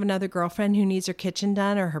 don't you have another girlfriend who needs her kitchen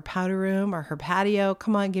done or her powder room or her patio?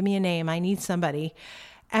 Come on, give me a name. I need somebody.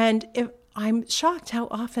 And if I'm shocked how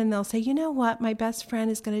often they'll say, you know what, my best friend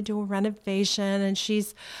is going to do a renovation and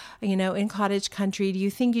she's, in cottage country. Do you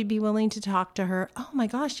think you'd be willing to talk to her? Oh my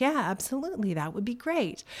gosh, yeah, absolutely. That would be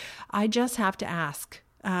great. I just have to ask.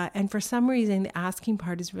 And for some reason, the asking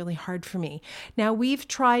part is really hard for me. Now, we've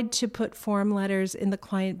tried to put form letters in the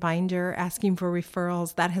client binder asking for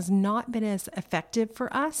referrals. That has not been as effective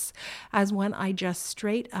for us as when I just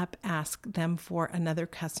straight up ask them for another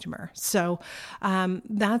customer. So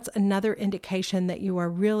that's another indication that you are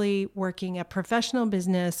really working a professional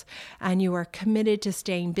business and you are committed to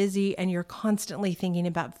staying busy and you're constantly thinking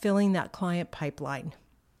about filling that client pipeline.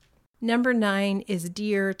 Number 9 is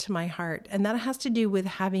dear to my heart, and that has to do with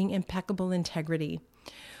having impeccable integrity.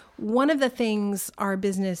 One of the things our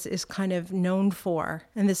business is kind of known for,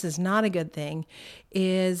 and this is not a good thing,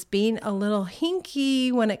 is being a little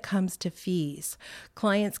hinky when it comes to fees.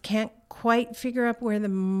 Clients can't quite figure out where the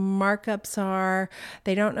markups are.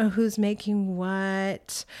 They don't know who's making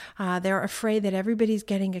what. They're afraid that everybody's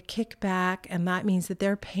getting a kickback, and that means that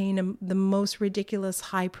they're paying the most ridiculous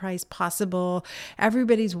high price possible.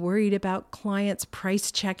 Everybody's worried about clients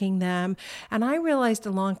price checking them. And I realized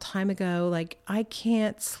a long time ago, I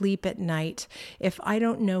can't sleep at night if I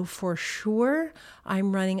don't know for sure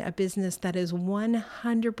I'm running a business that is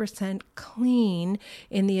 100% clean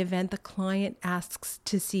in the event the client asks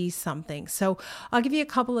to see something. So I'll give you a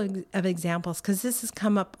couple of examples because this has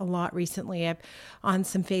come up a lot recently on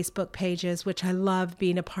some Facebook pages, which I love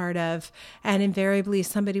being a part of. And invariably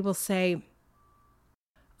somebody will say,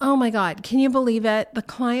 oh my God, can you believe it? The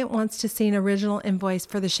client wants to see an original invoice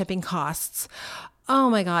for the shipping costs. Oh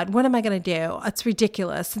my God, what am I going to do? It's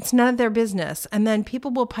ridiculous. It's none of their business. And then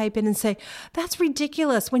people will pipe in and say, that's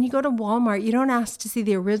ridiculous. When you go to Walmart, you don't ask to see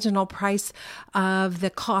the original price of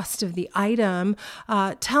the cost of the item.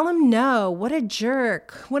 Tell them no. What a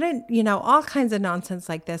jerk. All kinds of nonsense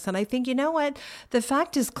like this. And I think, you know what? The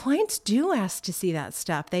fact is clients do ask to see that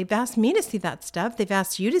stuff. They've asked me to see that stuff. They've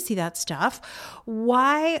asked you to see that stuff.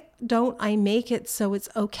 Why don't I make it so it's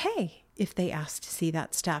okay if they ask to see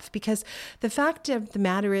that stuff? Because the fact of the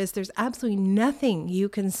matter is there's absolutely nothing you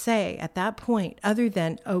can say at that point other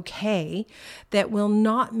than okay that will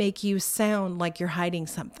not make you sound like you're hiding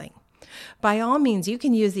something. By all means, you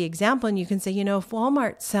can use the example and you can say, if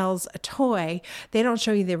Walmart sells a toy, they don't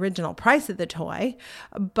show you the original price of the toy.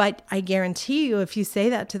 But I guarantee you, if you say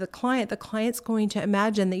that to the client's going to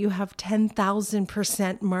imagine that you have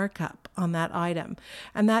 10,000% markup on that item.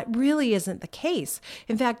 And that really isn't the case.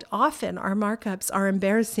 In fact, often our markups are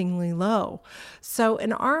embarrassingly low. So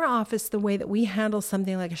in our office, the way that we handle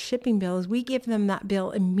something like a shipping bill is we give them that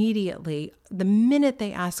bill immediately, the minute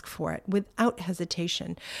they ask for it, without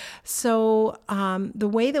hesitation. So the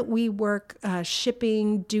way that we work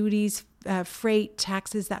shipping, duties, freight,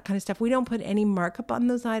 taxes, that kind of stuff, we don't put any markup on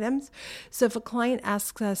those items. So if a client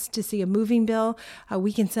asks us to see a moving bill,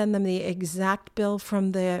 we can send them the exact bill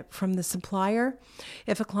from the supplier.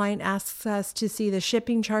 If a client asks us to see the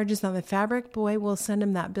shipping charges on the fabric, boy, we'll send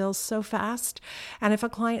them that bill so fast. And if a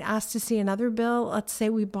client asks to see another bill, let's say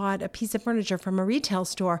we bought a piece of furniture from a retail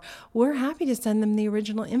store, we're happy to send them the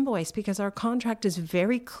original invoice because our contract is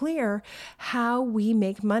very clear how we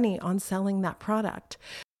make money on selling that product.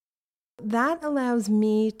 That allows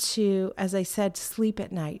me to, as I said, sleep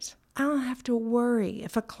at night. I don't have to worry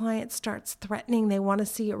if a client starts threatening they want to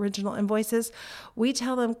see original invoices. We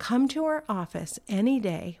tell them, come to our office any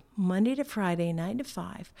day, Monday to Friday, 9 to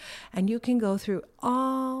 5, and you can go through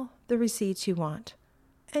all the receipts you want.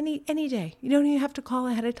 any day. You don't even have to call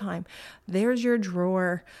ahead of time. There's your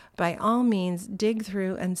drawer. By all means, dig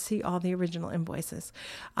through and see all the original invoices.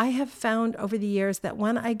 I have found over the years that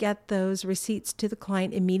when I get those receipts to the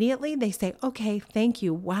client immediately, they say, okay, thank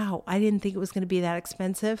you. Wow, I didn't think it was going to be that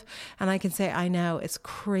expensive. And I can say, I know, it's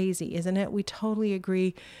crazy, isn't it? We totally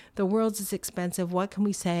agree. The world's is expensive. What can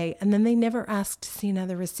we say? And then they never ask to see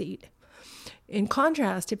another receipt. In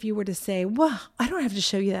contrast, if you were to say, well, I don't have to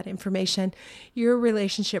show you that information, your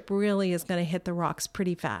relationship really is going to hit the rocks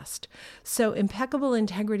pretty fast. So impeccable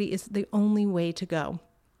integrity is the only way to go.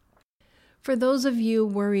 For those of you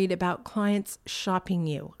worried about clients shopping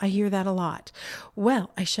you, I hear that a lot.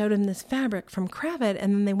 Well, I showed them this fabric from Kravet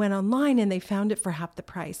and then they went online and they found it for half the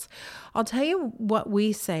price. I'll tell you what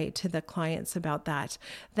we say to the clients about that.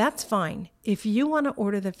 That's fine. If you want to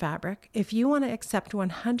order the fabric, if you want to accept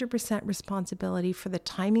 100% responsibility for the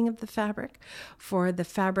timing of the fabric, for the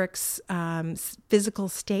fabric's physical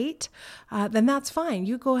state, then that's fine.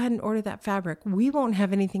 You go ahead and order that fabric. We won't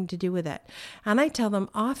have anything to do with it. And I tell them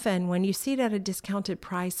often when you see it at a discounted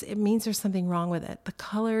price, it means there's something wrong with it. The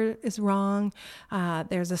color is wrong.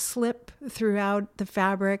 There's a slip throughout the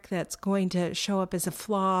fabric that's going to show up as a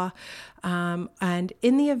flaw. And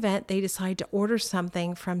in the event they decide to order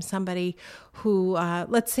something from somebody who,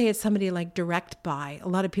 let's say it's somebody like Direct Buy. A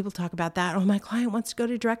lot of people talk about that. Oh, my client wants to go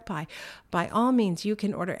to Direct Buy. By all means, you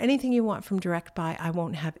can order anything you want from Direct Buy. I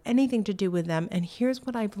won't have anything to do with them. And here's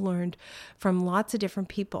what I've learned from lots of different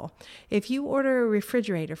people. If you order a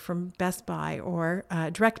refrigerator from Best Buy or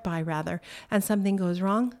Direct Buy rather, and something goes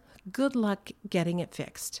wrong, good luck getting it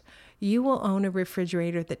fixed. You will own a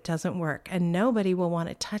refrigerator that doesn't work and nobody will want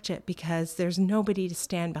to touch it because there's nobody to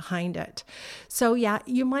stand behind it. So yeah,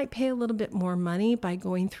 you might pay a little bit more money by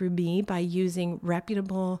going through me, by using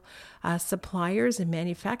reputable suppliers and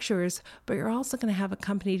manufacturers, but you're also going to have a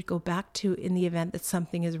company to go back to in the event that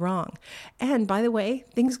something is wrong. And by the way,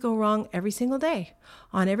 things go wrong every single day.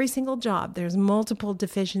 On every single job, there's multiple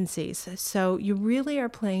deficiencies. So you really are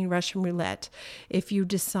playing Russian roulette if you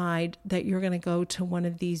decide that you're going to go to one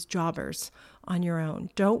of these jobbers on your own.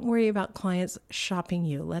 Don't worry about clients shopping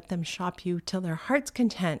you. Let them shop you till their heart's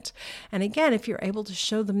content. And again, if you're able to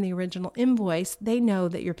show them the original invoice, they know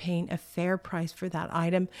that you're paying a fair price for that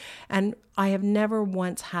item. And I have never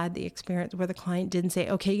once had the experience where the client didn't say,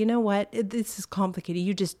 okay, you know what? This is complicated.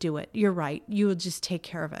 You just do it. You're right. You will just take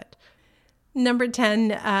care of it. Number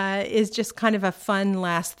 10 is just kind of a fun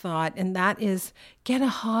last thought, and that is get a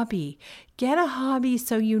hobby. Get a hobby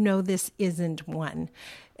so you know this isn't one.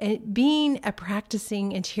 And being a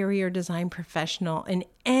practicing interior design professional in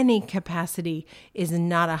any capacity is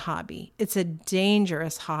not a hobby. It's a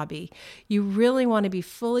dangerous hobby. You really want to be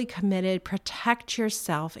fully committed, protect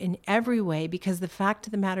yourself in every way, because the fact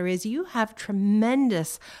of the matter is you have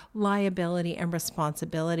tremendous liability and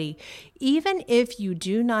responsibility. Even if you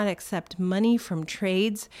do not accept money from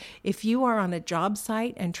trades, if you are on a job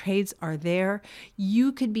site and trades are there,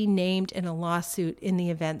 you could be named in a lawsuit in the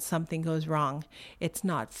event something goes wrong. It's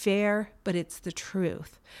not fair, but it's the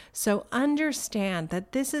truth. So understand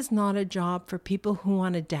that this is not a job for people who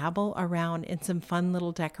want to dabble around in some fun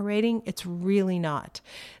little decorating. It's really not.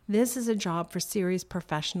 This is a job for serious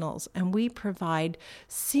professionals, and we provide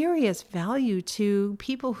serious value to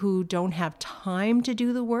people who don't have time to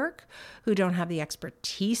do the work, who don't have the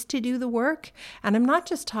expertise to do the work. And I'm not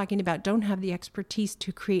just talking about don't have the expertise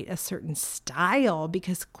to create a certain style,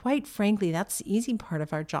 because quite frankly, that's the easy part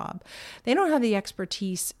of our job. They don't have the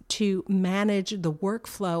expertise to manage the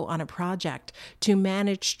workflow on a project, to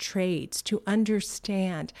manage trades, to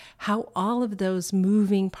understand how all of those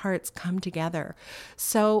moving parts come together.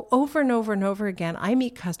 So over and over and over again, I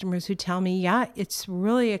meet customers who tell me, yeah, it's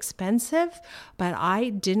really expensive, but I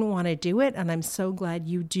didn't want to do it. And I'm so glad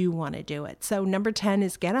you do want to do it. So number 10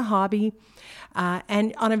 is get a hobby.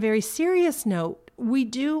 And on a very serious note, we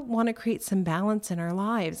do want to create some balance in our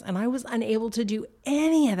lives. And I was unable to do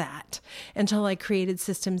any of that until I created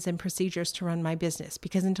systems and procedures to run my business.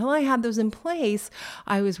 Because until I had those in place,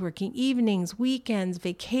 I was working evenings, weekends,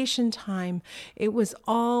 vacation time. It was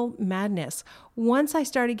all madness. Once I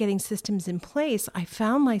started getting systems in place, I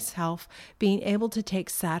found myself being able to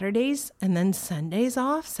take Saturdays and then Sundays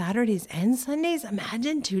off, Saturdays and Sundays.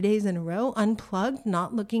 Imagine 2 days in a row, unplugged,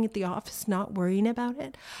 not looking at the office, not worrying about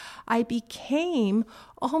it. I became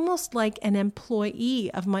almost like an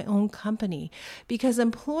employee of my own company, because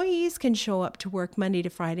employees can show up to work Monday to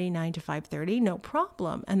Friday, 9 to 5:30, no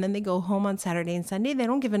problem. And then they go home on Saturday and Sunday. They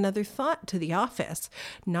don't give another thought to the office.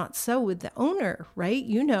 Not so with the owner, right?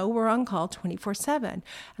 You know, we're on call 24/7.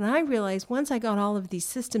 And I realized once I got all of these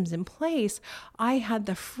systems in place, I had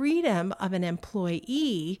the freedom of an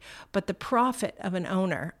employee, but the profit of an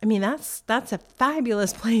owner. I mean, that's a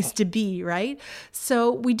fabulous place to be, right?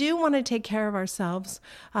 So we do want to take care of ourselves.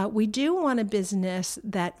 We do want a business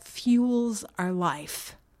that fuels our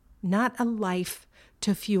life, not a life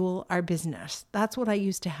to fuel our business. That's what I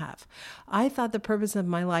used to have. I thought the purpose of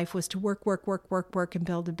my life was to work, and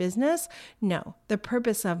build a business. No, the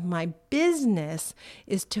purpose of my business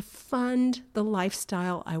is to fund the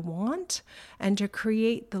lifestyle I want and to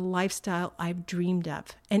create the lifestyle I've dreamed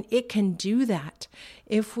of. And it can do that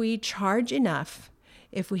if we charge enough.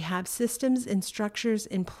 If we have systems and structures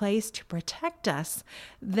in place to protect us,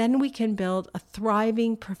 then we can build a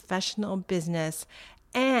thriving professional business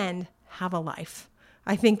and have a life.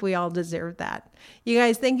 I think we all deserve that. You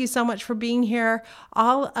guys, thank you so much for being here.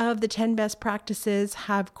 All of the 10 best practices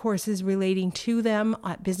have courses relating to them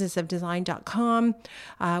at businessofdesign.com.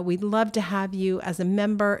 We'd love to have you as a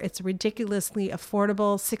member. It's ridiculously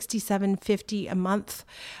affordable, $67.50 a month.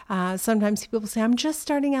 Sometimes people say, I'm just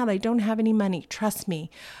starting out. I don't have any money. Trust me.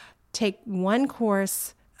 Take one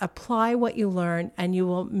course, apply what you learn, and you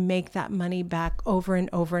will make that money back over and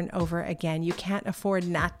over and over again. You can't afford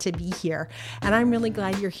not to be here. And I'm really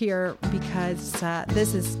glad you're here because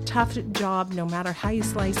this is a tough job, no matter how you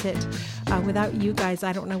slice it. Without you guys,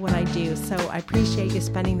 I don't know what I'd do. So I appreciate you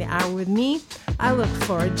spending the hour with me. I look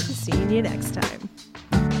forward to seeing you next time.